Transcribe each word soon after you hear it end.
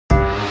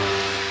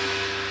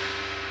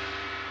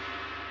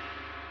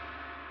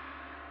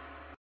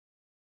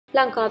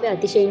ලංකාවේ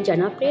අතිශයින්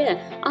ජනප්‍රිය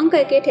අංක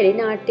 1 ටෙලි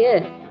නාට්‍ය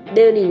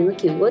දෙවනි ඉනිම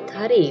කිව්වොත්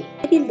හරි.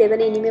 ඉතින්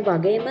දෙවනි ඉනිමේ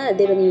වගේම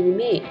දෙවනි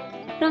ඉනිමේ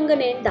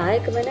රංගනයෙන්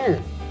දායක වන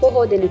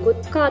බොහෝ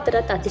දෙනෙකුත්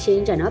කාතරත්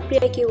අතිශයින්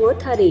ජනප්‍රියයි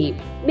කිව්වොත් හරි.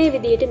 මේ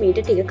විදිහට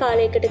මීට ටික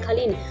කාලයකට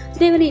කලින්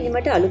දෙවනි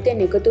ඉනිමට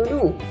අලුතෙන් එකතු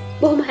වුණු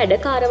බොහොම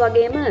හැඩකාර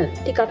වගේම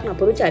ටිකක්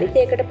නපුරු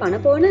චරිතයකට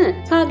පනපෝන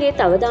කාගේ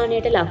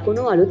අවධානයට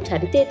ලක්වුණු අලුත්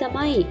චරිතය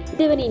තමයි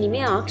දෙවනි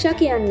ඉනිමේ ආක්ෂා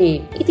කියන්නේ.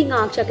 ඉතින්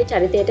ආක්ෂාගේ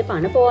චරිතයට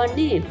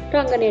පනපෝවන්නේ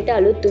රංගනයට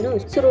අලුත් වුණු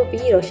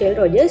සුරූපී රොෂෙල්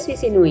රොජර්ස්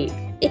විසිනුයි.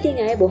 ඉතින්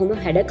ඇය බොහොම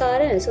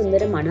හැඩකාර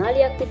සුන්දර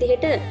මනාලියක්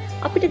විදිහට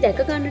අපිට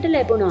දැක ගන්නට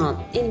ලැබුණා.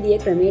 ඉන්දිය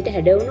ක්‍රමයට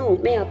හැඩවුණු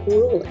මේ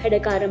අපූරු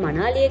හැඩකාර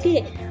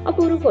මනාලියගේ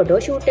අපූරු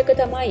ෆොටෝ ෂූට් එක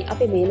තමයි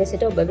අපි මේ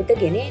ලෙසට ඔබ වෙත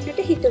ගෙන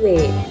එන්නට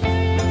හිතුවේ.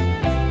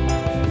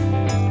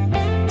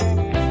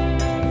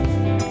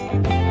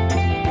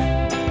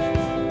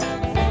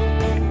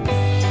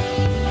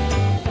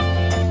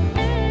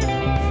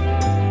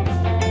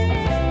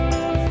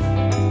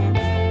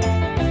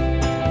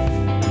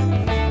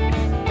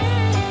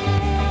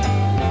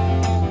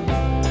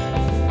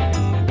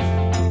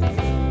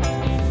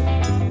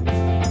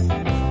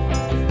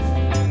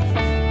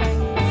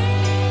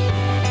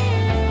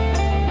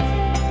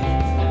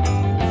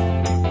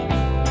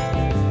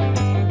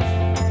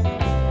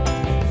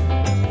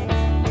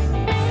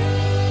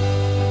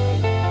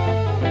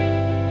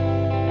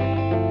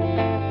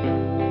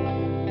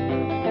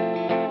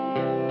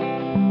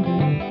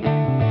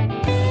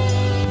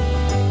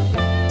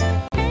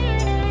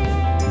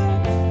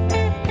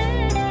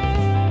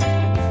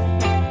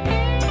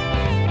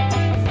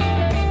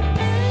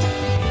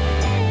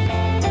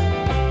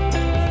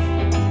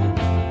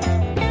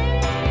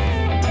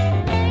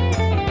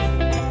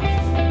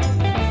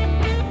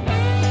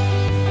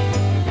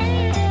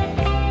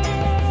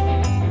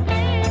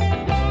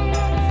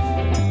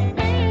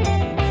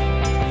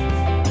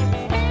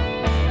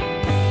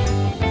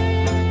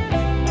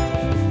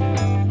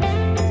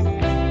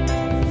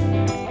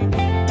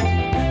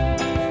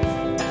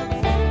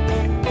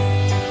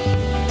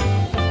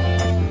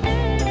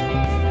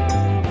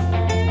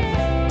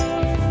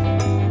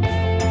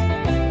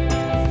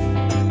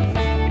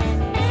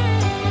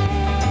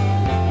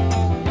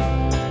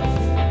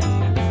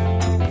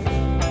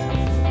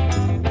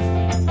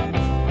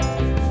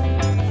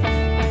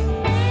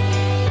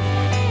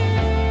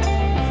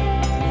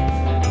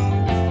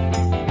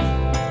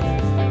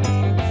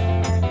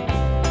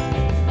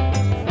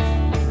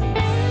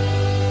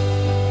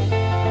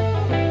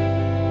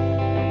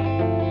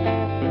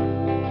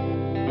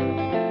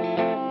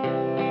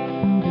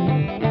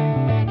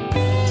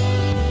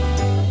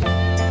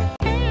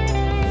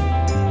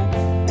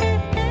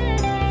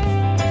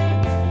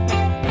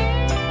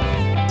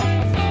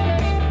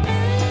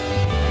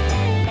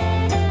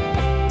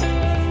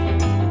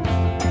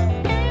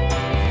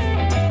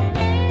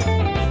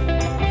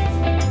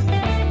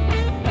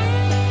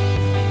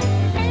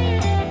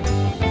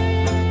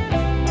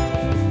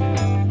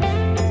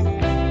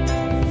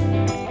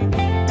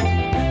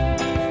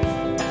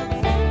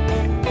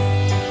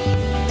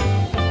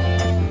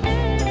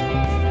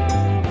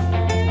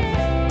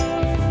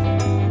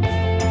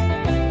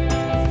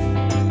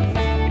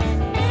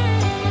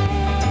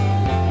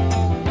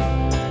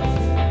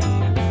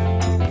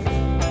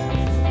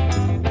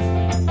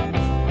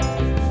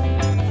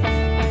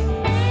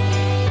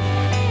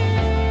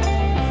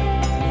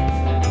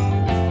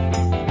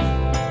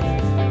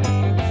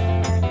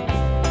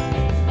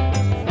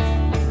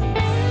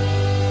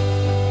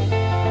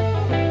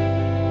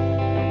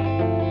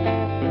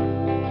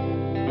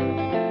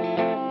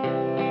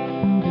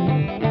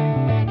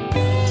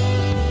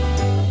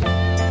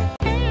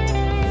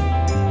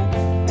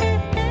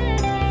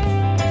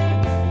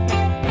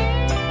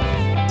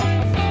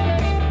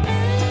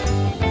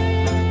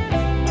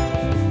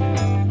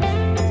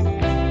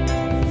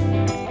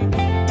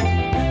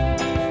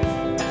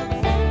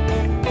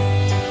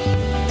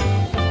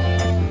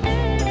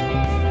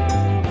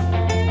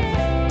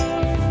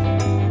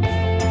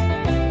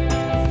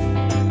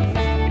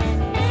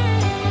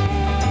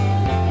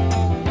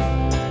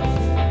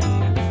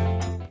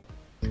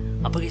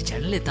 අපගේ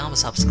channel එක තාම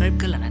subscribe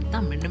කරලා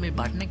නැත්නම් මෙන්න මේ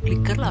button එක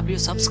click කරලා අපිව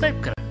subscribe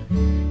කරන්න.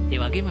 ඒ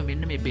වගේම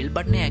මෙන්න මේ bell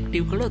button එක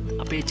active කළොත්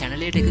අපේ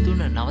channel එකට එකතු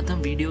වෙන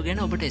නවතම වීඩියෝ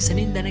ගැන ඔබට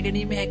එසනින්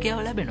දැනගැනීමේ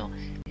හැකියාව ලැබෙනවා.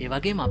 ඒ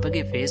වගේම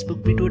අපගේ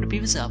Facebook පිටුවට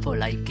පිවිස අපව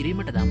like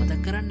කිරීමට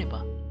අමතක කරන්න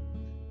එපා.